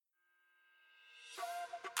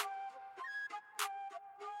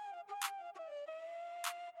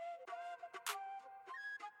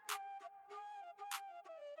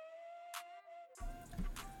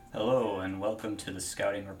Hello and welcome to the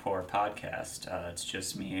Scouting Report podcast. It's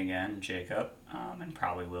just me again, Jacob, and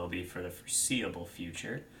probably will be for the foreseeable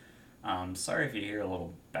future. Sorry if you hear a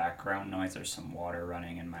little background noise. There's some water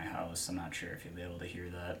running in my house. I'm not sure if you'll be able to hear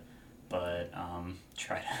that, but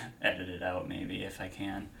try to edit it out maybe if I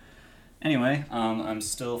can. Anyway, I'm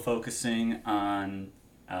still focusing on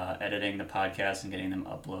editing the podcast and getting them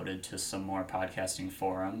uploaded to some more podcasting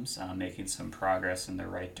forums, making some progress in the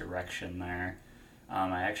right direction there.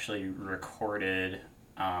 I actually recorded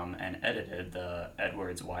and edited the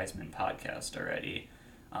Edwards Wiseman podcast already,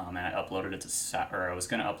 and I uploaded it to I was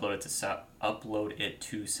going to upload it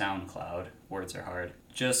to SoundCloud. Words are hard.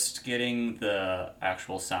 Just getting the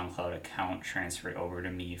actual SoundCloud account transferred over to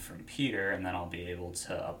me from Peter, and then I'll be able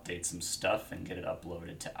to update some stuff and get it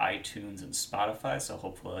uploaded to iTunes and Spotify. So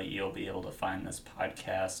hopefully you'll be able to find this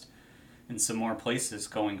podcast in some more places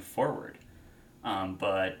going forward.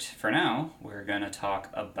 But for now, we're going to talk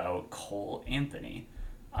about Cole Anthony.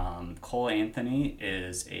 Cole Anthony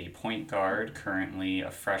is a point guard, currently a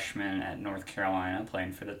freshman at North Carolina,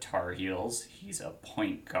 playing for the Tar Heels. He's a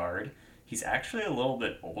point guard. He's actually a little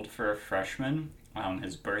bit old for a freshman.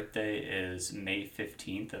 His birthday is May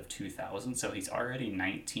 15th of 2000, so he's already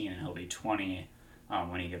 19 and he'll be 20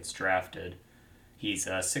 when he gets drafted. He's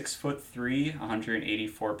 6'3",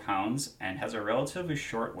 184 pounds, and has a relatively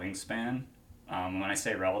short wingspan. When I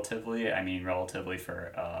say relatively, I mean relatively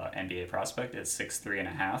for NBA prospect, it's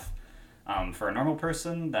 6'3.5". For a normal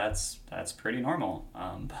person, that's pretty normal.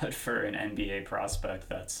 But for an NBA prospect,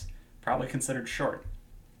 that's probably considered short.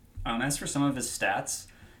 As for some of his stats,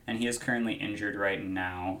 and he is currently injured right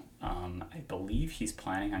now. I believe he's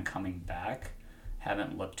planning on coming back.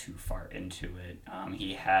 Haven't looked too far into it.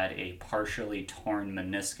 He had a partially torn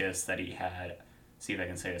meniscus that he had, see if I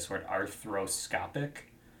can say this word, arthroscopic.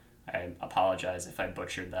 I apologize if I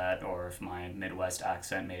butchered that or if my Midwest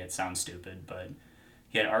accent made it sound stupid, but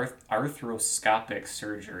he had arthroscopic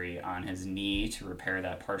surgery on his knee to repair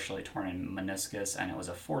that partially torn meniscus, and it was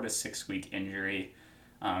a 4 to 6 week injury.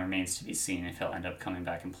 Remains to be seen if he'll end up coming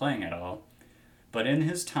back and playing at all. But in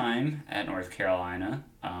his time at North Carolina,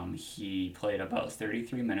 he played about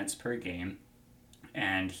 33 minutes per game,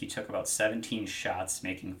 and he took about 17 shots,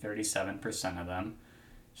 making 37% of them.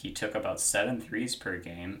 He took about 7 threes per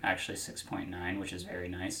game, actually 6.9, which is very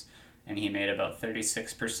nice, and he made about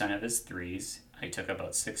 36% of his threes. He took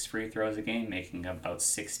about 6 free throws a game, making about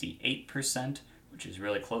 68%, which is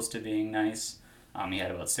really close to being nice. He had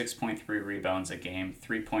about 6.3 rebounds a game,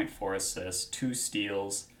 3.4 assists, 2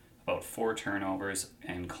 steals, about 4 turnovers,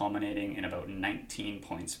 and culminating in about 19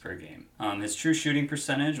 points per game. His true shooting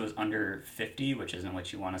percentage was under 50, which isn't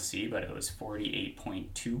what you want to see, but it was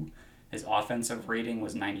 48.2. His offensive rating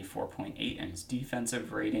was 94.8, and his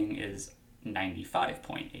defensive rating is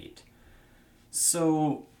 95.8.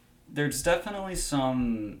 So there's definitely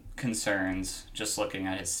some concerns just looking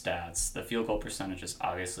at his stats. The field goal percentage is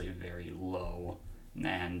obviously very low,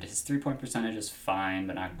 and his three-point percentage is fine,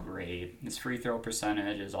 but not great. His free throw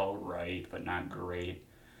percentage is all right, but not great.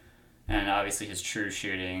 And obviously his true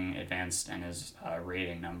shooting, advanced, and his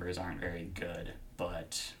rating numbers aren't very good.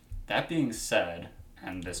 But that being said,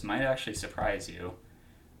 and this might actually surprise you,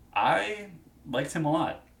 I liked him a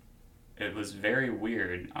lot. It was very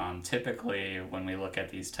weird. Typically, when we look at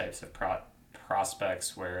these types of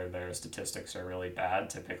prospects where their statistics are really bad,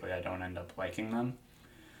 typically I don't end up liking them.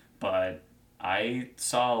 But I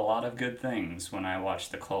saw a lot of good things when I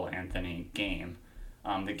watched the Cole Anthony game.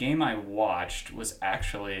 The game I watched was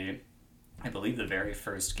actually, I believe, the very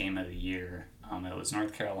first game of the year. It was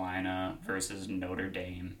North Carolina versus Notre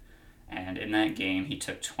Dame. And in that game, he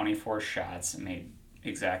took 24 shots and made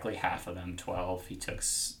exactly half of them, 12. He took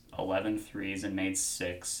 11 threes and made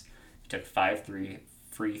 6. He took 5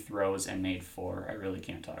 free throws and made 4. I really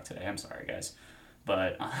can't talk today. I'm sorry, guys.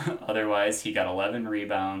 But otherwise, he got 11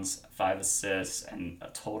 rebounds, 5 assists, and a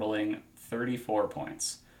totaling 34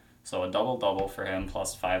 points. So a double-double for him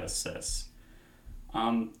plus 5 assists.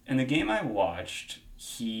 In the game I watched,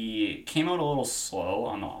 he came out a little slow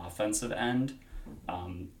on the offensive end.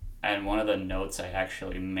 And one of the notes I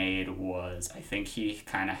actually made was I think he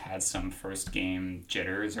kind of had some first game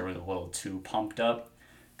jitters or was a little too pumped up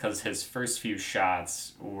because his first few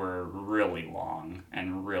shots were really long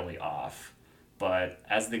and really off. But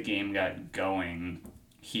as the game got going,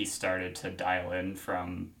 he started to dial in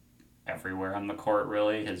from everywhere on the court,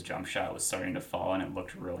 really. His jump shot was starting to fall and it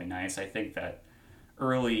looked really nice. I think that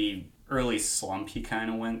early slump he kind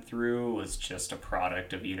of went through was just a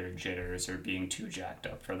product of either jitters or being too jacked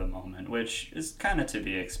up for the moment, which is kind of to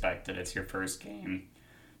be expected. It's your first game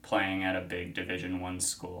playing at a big Division I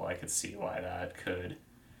school. I could see why that could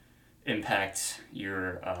impact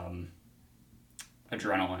your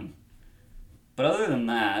adrenaline. But other than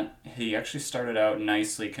that, he actually started out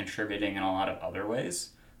nicely contributing in a lot of other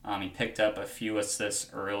ways. He picked up a few assists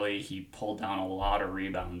early. He pulled down a lot of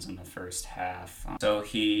rebounds in the first half. So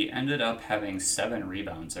he ended up having 7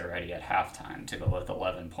 rebounds already at halftime to go with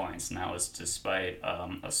 11 points, and that was despite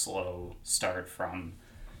a slow start from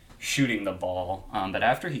shooting the ball. But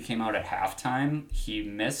after he came out at halftime, he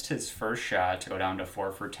missed his first shot to go down to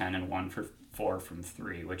 4 for 10 and 1 for 4 from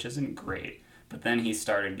 3, which isn't great. But then he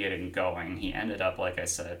started getting going. He ended up, like I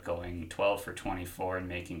said, going 12 for 24 and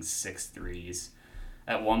making 6 threes.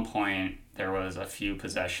 At one point, there was a few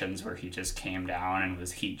possessions where he just came down and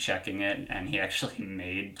was heat checking it, and he actually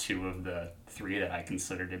made 2 of the 3 that I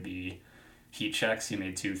consider to be heat checks. He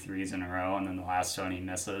made 2 threes in a row, and then the last one he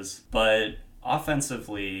misses. But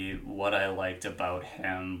offensively, what I liked about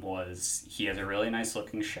him was he has a really nice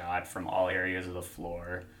looking shot from all areas of the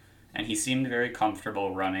floor, and he seemed very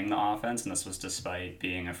comfortable running the offense, and this was despite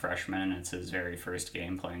being a freshman, and it's his very first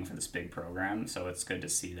game playing for this big program, so it's good to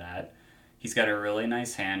see that. He's got a really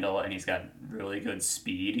nice handle, and he's got really good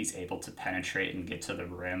speed. He's able to penetrate and get to the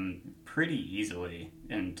rim pretty easily,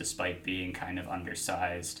 and despite being kind of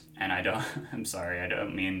undersized. And I'm sorry, I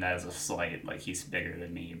don't mean that as a slight, like he's bigger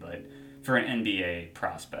than me, but for an NBA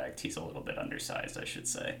prospect, he's a little bit undersized, I should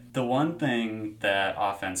say. The one thing that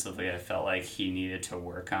offensively I felt like he needed to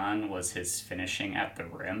work on was his finishing at the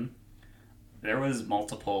rim. There was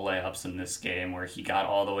multiple layups in this game where he got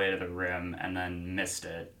all the way to the rim and then missed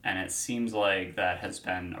it, and it seems like that has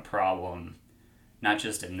been a problem not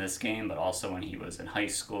just in this game, but also when he was in high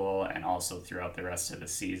school and also throughout the rest of the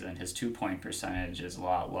season. His 2-point percentage is a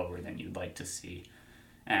lot lower than you'd like to see,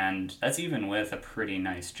 and that's even with a pretty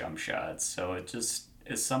nice jump shot. So it just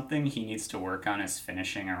is something he needs to work on, is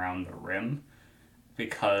finishing around the rim,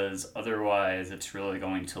 because otherwise it's really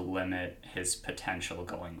going to limit his potential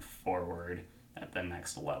going forward at the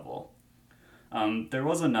next level. There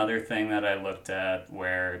was another thing that I looked at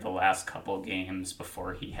where the last couple games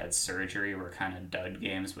before he had surgery were kind of dud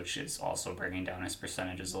games, which is also bringing down his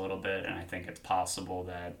percentages a little bit, and I think it's possible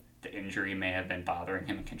that the injury may have been bothering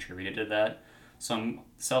him and contributed to that. So I'm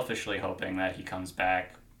selfishly hoping that he comes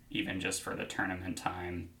back, even just for the tournament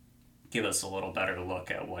time, give us a little better look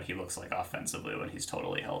at what he looks like offensively when he's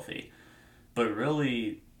totally healthy. But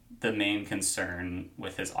really, the main concern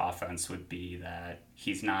with his offense would be that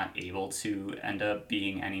he's not able to end up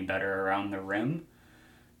being any better around the rim.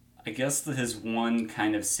 I guess his one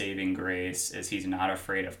kind of saving grace is he's not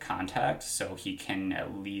afraid of contact, so he can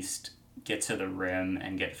at least get to the rim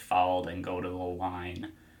and get fouled and go to the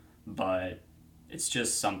line. But it's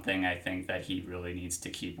just something I think that he really needs to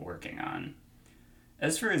keep working on.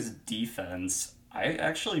 As for his defense, I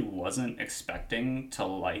actually wasn't expecting to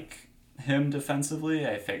like him defensively.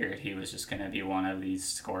 I figured he was just going to be one of these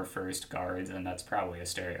score-first guards, and that's probably a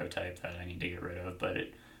stereotype that I need to get rid of. But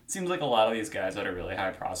it seems like a lot of these guys that are really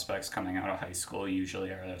high prospects coming out of high school usually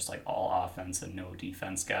are just like all offense and no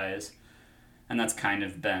defense guys. And that's kind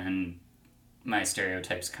of been, my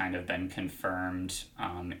stereotype's kind of been confirmed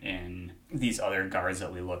in these other guards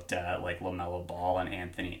that we looked at, like LaMelo Ball and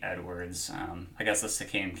Anthony Edwards. I guess the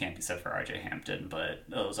same can't be said for RJ Hampton, but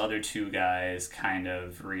those other 2 guys kind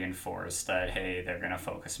of reinforced that, hey, they're going to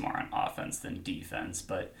focus more on offense than defense.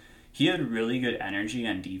 But he had really good energy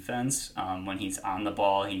on defense. When he's on the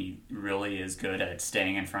ball, he really is good at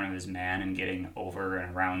staying in front of his man and getting over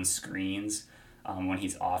and around screens. When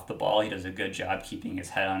he's off the ball, he does a good job keeping his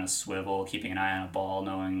head on a swivel, keeping an eye on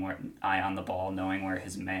the ball, knowing where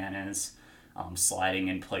his man is, sliding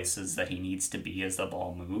in places that he needs to be as the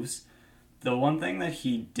ball moves. The one thing that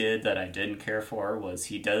he did that I didn't care for was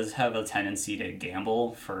he does have a tendency to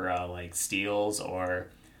gamble for like steals, or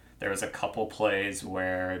there was a couple plays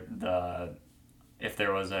where if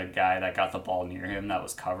there was a guy that got the ball near him that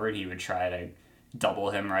was covered, he would try to double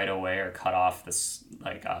him right away or cut off this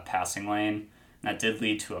passing lane. That did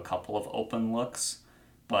lead to a couple of open looks,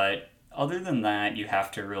 but other than that, you have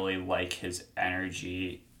to really like his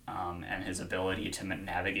energy and his ability to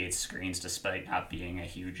navigate screens despite not being a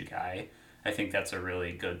huge guy. I think that's a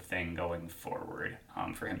really good thing going forward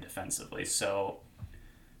for him defensively. So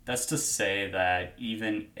that's to say that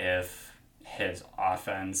even if his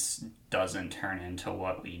offense doesn't turn into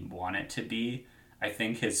what we want it to be, I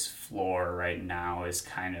think his floor right now is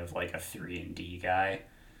kind of like a 3-and-D guy.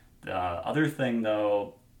 The other thing,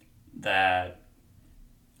 though, that,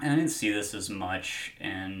 and I didn't see this as much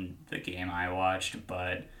in the game I watched,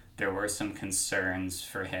 but there were some concerns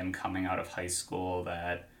for him coming out of high school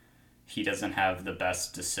that he doesn't have the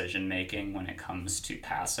best decision making when it comes to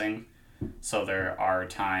passing. So there are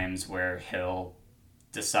times where he'll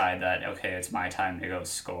decide that, okay, it's my time to go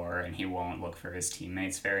score, and he won't look for his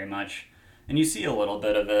teammates very much. And you see a little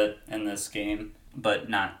bit of it in this game, but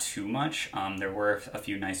not too much. There were a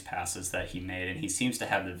few nice passes that he made, and he seems to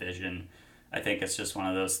have the vision. I think it's just one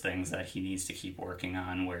of those things that he needs to keep working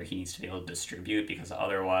on, where he needs to be able to distribute, because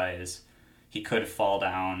otherwise he could fall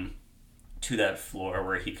down to that floor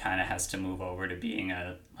where he kind of has to move over to being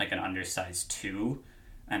an undersized 2,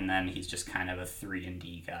 and then he's just kind of a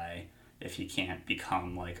 3-and-D guy if he can't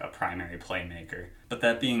become like a primary playmaker. But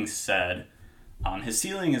that being said, his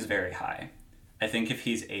ceiling is very high. I think if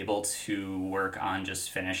he's able to work on just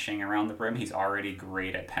finishing around the rim, he's already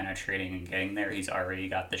great at penetrating and getting there. He's already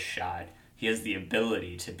got the shot. He has the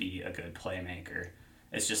ability to be a good playmaker.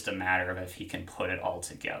 It's just a matter of if he can put it all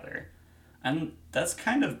together. And that's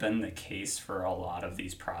kind of been the case for a lot of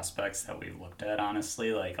these prospects that we've looked at,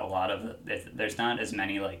 honestly. Like, a lot of there's not as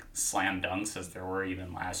many like slam dunks as there were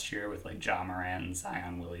even last year with like Ja Morant and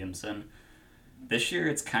Zion Williamson. This year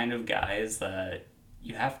it's kind of guys that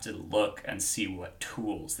you have to look and see what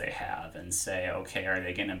tools they have and say, okay, are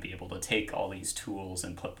they going to be able to take all these tools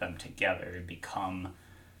and put them together and become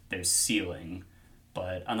their ceiling?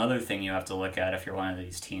 But another thing you have to look at if you're one of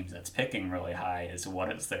these teams that's picking really high is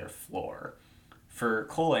what is their floor. For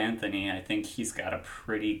Cole Anthony, I think he's got a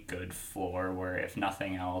pretty good floor where, if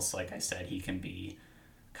nothing else, like I said, he can be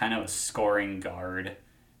kind of a scoring guard,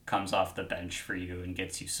 comes off the bench for you and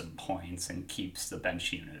gets you some points and keeps the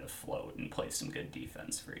bench unit afloat and plays some good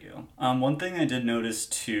defense for you. One thing I did notice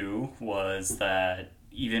too was that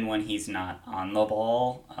even when he's not on the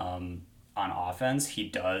ball on offense, he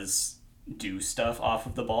does do stuff off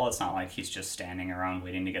of the ball. It's not like he's just standing around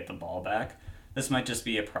waiting to get the ball back. This might just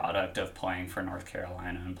be a product of playing for North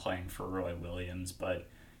Carolina and playing for Roy Williams, but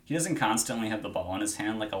he doesn't constantly have the ball in his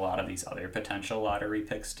hand like a lot of these other potential lottery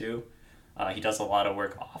picks do. He does a lot of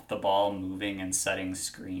work off the ball, moving and setting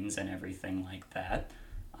screens and everything like that.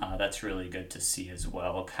 That's really good to see as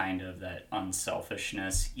well, kind of that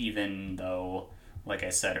unselfishness, even though, like I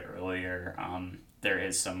said earlier, there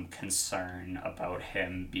is some concern about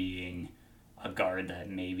him being a guard that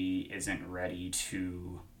maybe isn't ready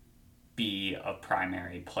to be a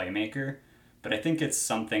primary playmaker. But I think it's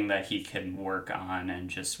something that he can work on and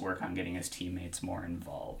just work on getting his teammates more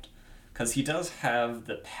involved. Because he does have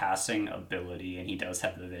the passing ability and he does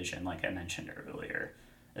have the vision, like I mentioned earlier.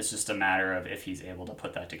 It's just a matter of if he's able to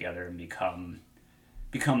put that together and become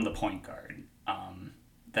the point guard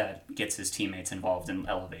that gets his teammates involved and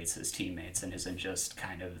elevates his teammates and isn't just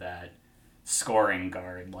kind of that scoring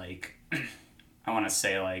guard like, I want to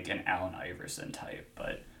say like an Allen Iverson type,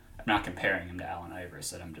 but I'm not comparing him to Allen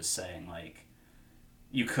Iverson. I'm just saying like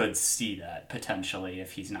you could see that potentially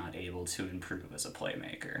if he's not able to improve as a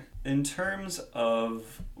playmaker. In terms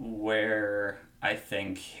of where I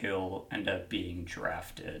think he'll end up being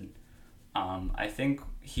drafted, I think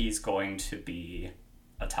he's going to be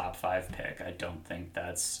a top 5 pick. I don't think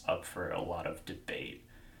that's up for a lot of debate.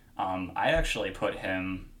 I actually put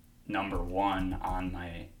him number 1 on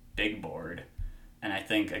my big board. And I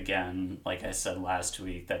think, again, like I said last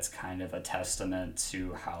week, that's kind of a testament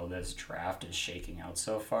to how this draft is shaking out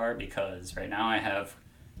so far, because right now I have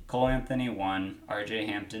Cole Anthony 1, RJ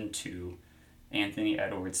Hampton 2, Anthony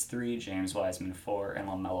Edwards 3, James Wiseman 4, and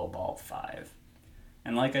LaMelo Ball 5.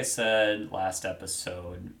 And like I said last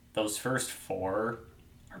episode, those first 4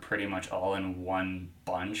 are pretty much all in one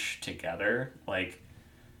bunch together. Like,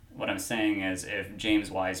 what I'm saying is if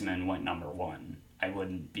James Wiseman went number 1, I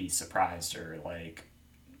wouldn't be surprised or like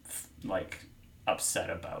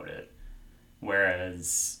upset about it.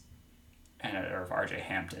 Whereas, or if RJ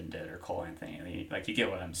Hampton did or Cole Anthony, like, you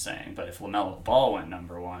get what I'm saying. But if LaMelo Ball went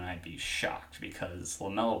number 1, I'd be shocked, because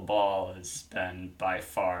LaMelo Ball has been by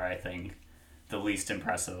far, I think, the least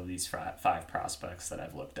impressive of these 5 prospects that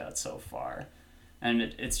I've looked at so far. And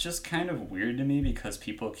it's just kind of weird to me, because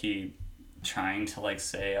people keep trying to like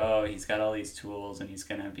say, oh, he's got all these tools and he's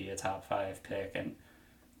going to be a top 5 pick. And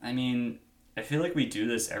I mean, I feel like we do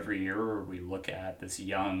this every year where we look at this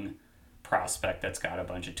young prospect that's got a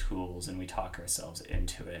bunch of tools and we talk ourselves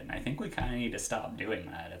into it. And I think we kind of need to stop doing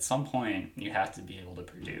that. At some point, you have to be able to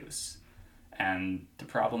produce. And the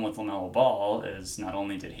problem with LaMelo Ball is not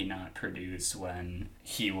only did he not produce when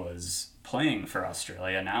he was playing for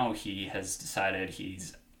Australia, now he has decided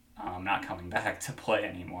he's not coming back to play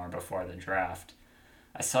anymore before the draft.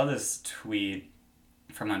 I saw this tweet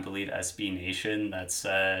from, I believe, SB Nation that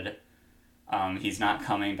said he's not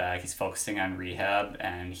coming back, he's focusing on rehab,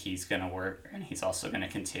 and he's going to work, and he's also going to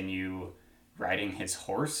continue riding his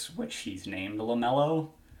horse, which he's named LaMelo.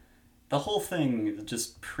 The whole thing is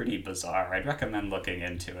just pretty bizarre. I'd recommend looking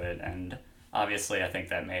into it, and Obviously, I think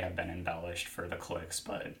that may have been embellished for the clicks,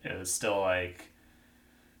 but it was still like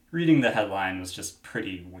reading the headline was just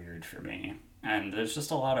pretty weird for me. And there's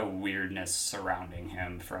just a lot of weirdness surrounding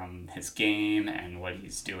him from his game and what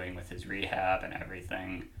he's doing with his rehab and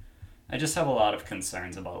everything. I just have a lot of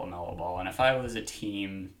concerns about LaMelo Ball, and if I was a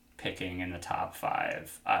team picking in the top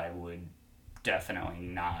 5, I would definitely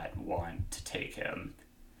not want to take him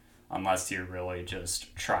unless you're really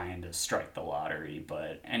just trying to strike the lottery.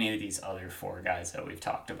 But any of these other 4 guys that we've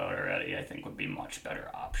talked about already, I think would be much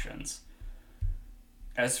better options.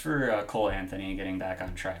 As for Cole Anthony, getting back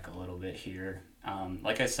on track a little bit here,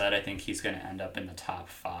 like I said, I think he's going to end up in the top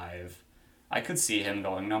 5. I could see him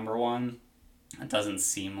going number 1. It doesn't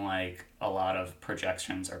seem like a lot of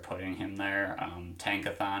projections are putting him there.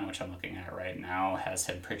 Tankathon, which I'm looking at right now, has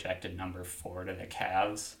him projected number 4 to the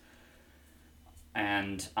Cavs.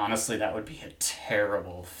 And honestly, that would be a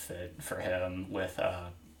terrible fit for him with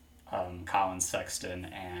Colin Sexton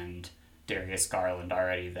and Darius Garland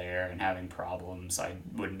already there and having problems. I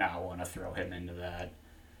would not want to throw him into that.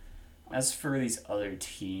 As for these other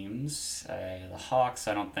teams, the Hawks,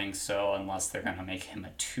 I don't think so, unless they're going to make him a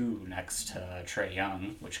 2 next to Trae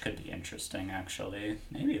Young, which could be interesting, actually.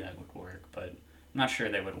 Maybe that would work, but I'm not sure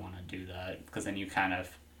they would want to do that, because then you kind of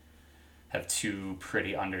have 2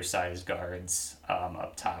 pretty undersized guards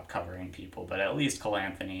up top covering people, but at least Cole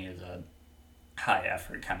Anthony is a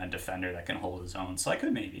high-effort kind of defender that can hold his own, so I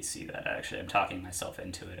could maybe see that, actually. I'm talking myself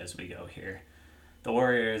into it as we go here. The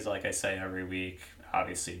Warriors, like I say every week,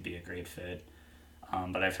 obviously be a great fit.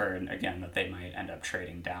 But I've heard, again, that they might end up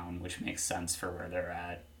trading down, which makes sense for where they're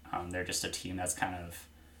at. They're just a team that's kind of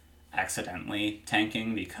accidentally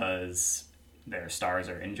tanking because their stars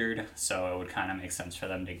are injured, so it would kind of make sense for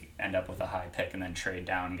them to end up with a high pick and then trade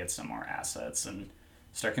down and get some more assets and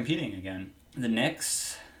start competing again. The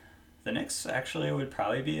Knicks actually would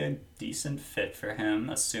probably be a decent fit for him,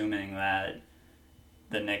 assuming that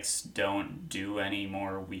the Knicks don't do any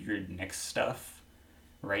more weird Knicks stuff.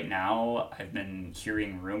 Right now, I've been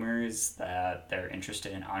hearing rumors that they're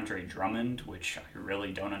interested in Andre Drummond, which I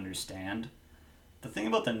really don't understand. The thing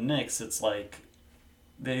about the Knicks, it's like,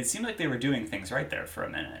 they seemed like they were doing things right there for a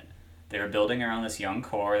minute. They were building around this young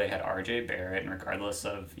core. They had RJ Barrett, and regardless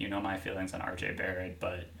of, my feelings on RJ Barrett,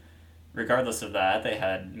 but regardless of that, they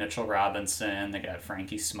had Mitchell Robinson, they got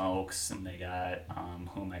Frankie Smokes, and they got,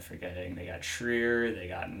 who am I forgetting? They got Schreier, they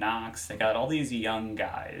got Knox, they got all these young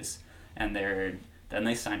guys, and then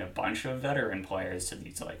they signed a bunch of veteran players to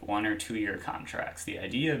these 1 or 2 year contracts. The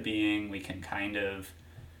idea being we can kind of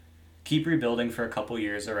keep rebuilding for a couple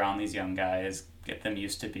years around these young guys, get them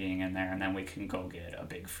used to being in there, and then we can go get a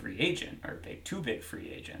big free agent or two big free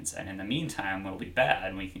agents. And in the meantime, we'll be bad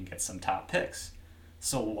and we can get some top picks.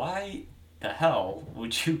 So why the hell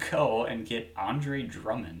would you go and get Andre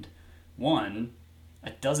Drummond? One,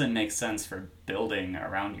 it doesn't make sense for building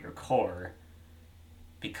around your core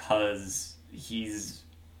because he's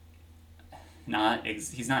not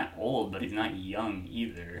old, but he's not young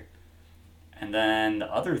either. And then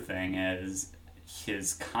the other thing is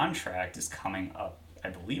his contract is coming up, I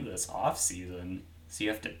believe, this off season. So you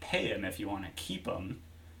have to pay him if you want to keep him,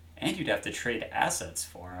 and you'd have to trade assets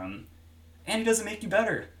for him, and he doesn't make you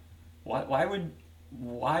better. Why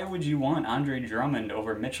would you want Andre Drummond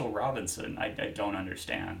over Mitchell Robinson? I don't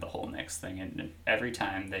understand the whole Knicks thing, and every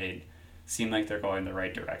time they seem like they're going the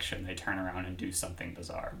right direction, they turn around and do something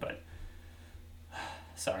bizarre. But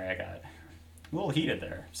sorry, I got a little heated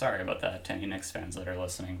there. Sorry about that to any Knicks fans that are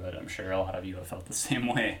listening, but I'm sure a lot of you have felt the same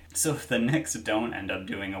way. So if the Knicks don't end up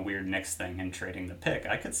doing a weird Knicks thing and trading the pick,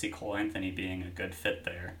 I could see Cole Anthony being a good fit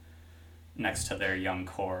there next to their young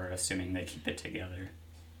core, assuming they keep it together.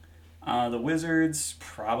 The Wizards,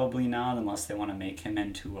 probably not, unless they want to make him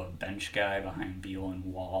into a bench guy behind Beal and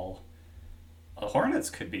Wall. The Hornets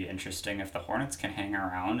could be interesting. If the Hornets can hang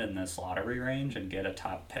around in this lottery range and get a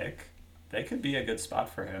top pick, they could be a good spot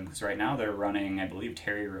for him, because right now they're running, I believe,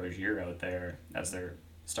 Terry Rozier out there as their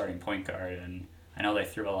starting point guard, and I know they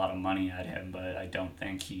threw a lot of money at him, but I don't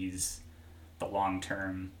think he's the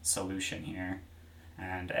long-term solution here.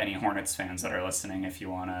 And any Hornets fans that are listening, if you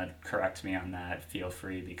want to correct me on that, feel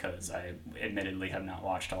free, because I admittedly have not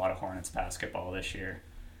watched a lot of Hornets basketball this year.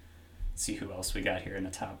 Let's see who else we got here in the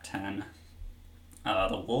top 10.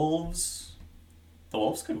 The Wolves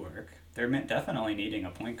could work. They're definitely needing a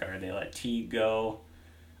point guard. They let Teague go.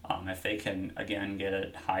 If they can, again, get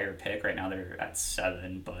a higher pick, right now they're at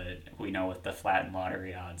 7, but we know with the flattened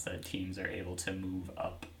lottery odds that teams are able to move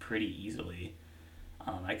up pretty easily.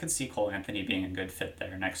 I could see Cole Anthony being a good fit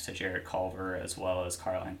there next to Jarrett Culver as well as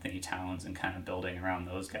Karl Anthony Towns and kind of building around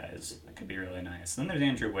those guys. That could be really nice. Then there's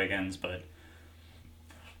Andrew Wiggins, but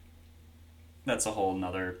that's a whole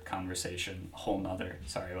nother conversation.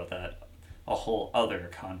 Sorry about that. A whole other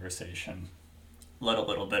conversation. Let a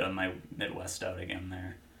little bit of my Midwest out again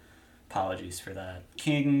there. Apologies for that.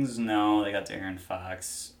 Kings, no, they got De'Aaron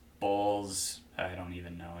Fox. Bulls, I don't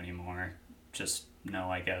even know anymore. Just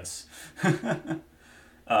no, I guess. And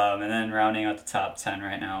then rounding out the top 10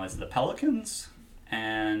 right now is the Pelicans.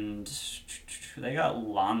 And they got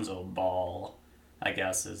Lonzo Ball, I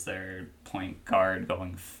guess, as their point guard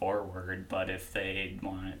going forward. But if they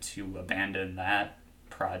wanted to abandon that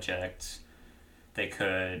project, I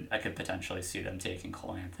could potentially see them taking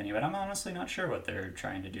Cole Anthony, but I'm honestly not sure what they're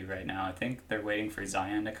trying to do right now. I think they're waiting for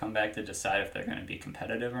Zion to come back to decide if they're going to be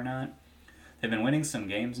competitive or not. They've been winning some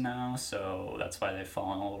games now, so that's why they've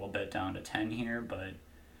fallen a little bit down to 10 here, but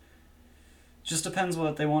just depends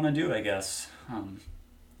what they want to do, I guess.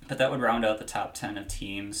 But that would round out the top 10 of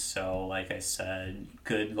teams, so like I said,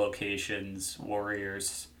 good locations,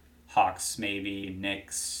 Warriors, Hawks maybe,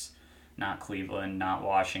 Knicks, not Cleveland, not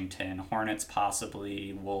Washington, Hornets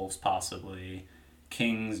possibly, Wolves possibly,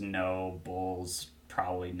 Kings no, Bulls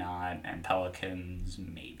probably not, and Pelicans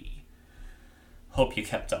maybe. Hope you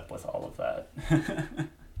kept up with all of that.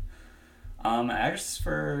 As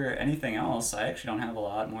for anything else, I actually don't have a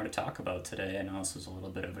lot more to talk about today. I know this was a little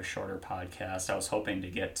bit of a shorter podcast. I was hoping to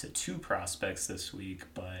get to 2 prospects this week,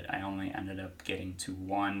 but I only ended up getting to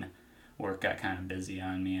 1. Work got kind of busy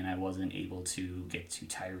on me and I wasn't able to get to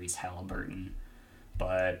Tyrese Halliburton.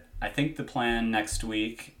 But I think the plan next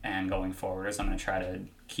week and going forward is I'm going to try to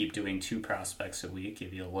keep doing 2 prospects a week,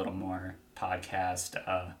 give you a little more podcast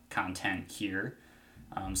content here.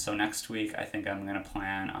 So next week I think I'm going to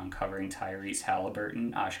plan on covering Tyrese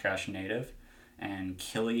Halliburton, Oshkosh native, and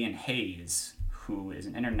Killian Hayes, who is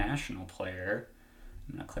an international player.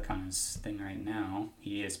 I'm going to click on his thing right now.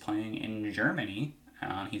 He is playing in Germany.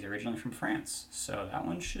 He's originally from France, so that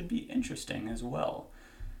one should be interesting as well.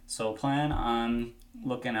 So plan on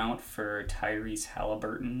looking out for Tyrese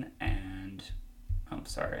Halliburton and,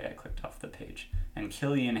 I clicked off the page, and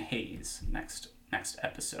Killian Hayes next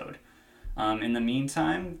episode. In the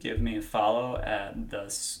meantime, give me a follow at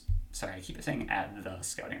I keep saying at the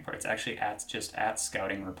Scouting Report. It's actually at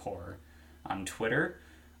Scouting Report on Twitter.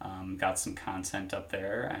 Got some content up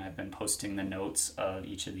there, and I've been posting the notes of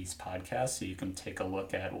each of these podcasts so you can take a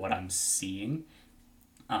look at what I'm seeing.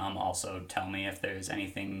 Also, tell me if there's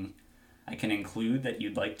anything I can include that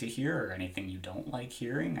you'd like to hear or anything you don't like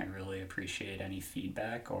hearing. I really appreciate any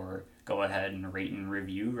feedback, or go ahead and rate and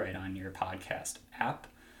review right on your podcast app.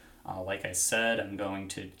 Like I said, I'm going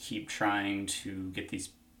to keep trying to get these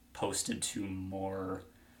posted to more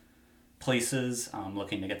places. I'm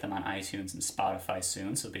looking to get them on iTunes and Spotify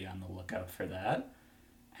soon, so be on the lookout for that.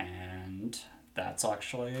 And that's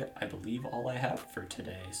actually, I believe, all I have for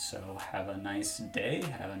today. So have a nice day,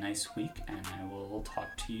 have a nice week, and I will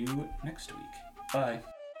talk to you next week. Bye.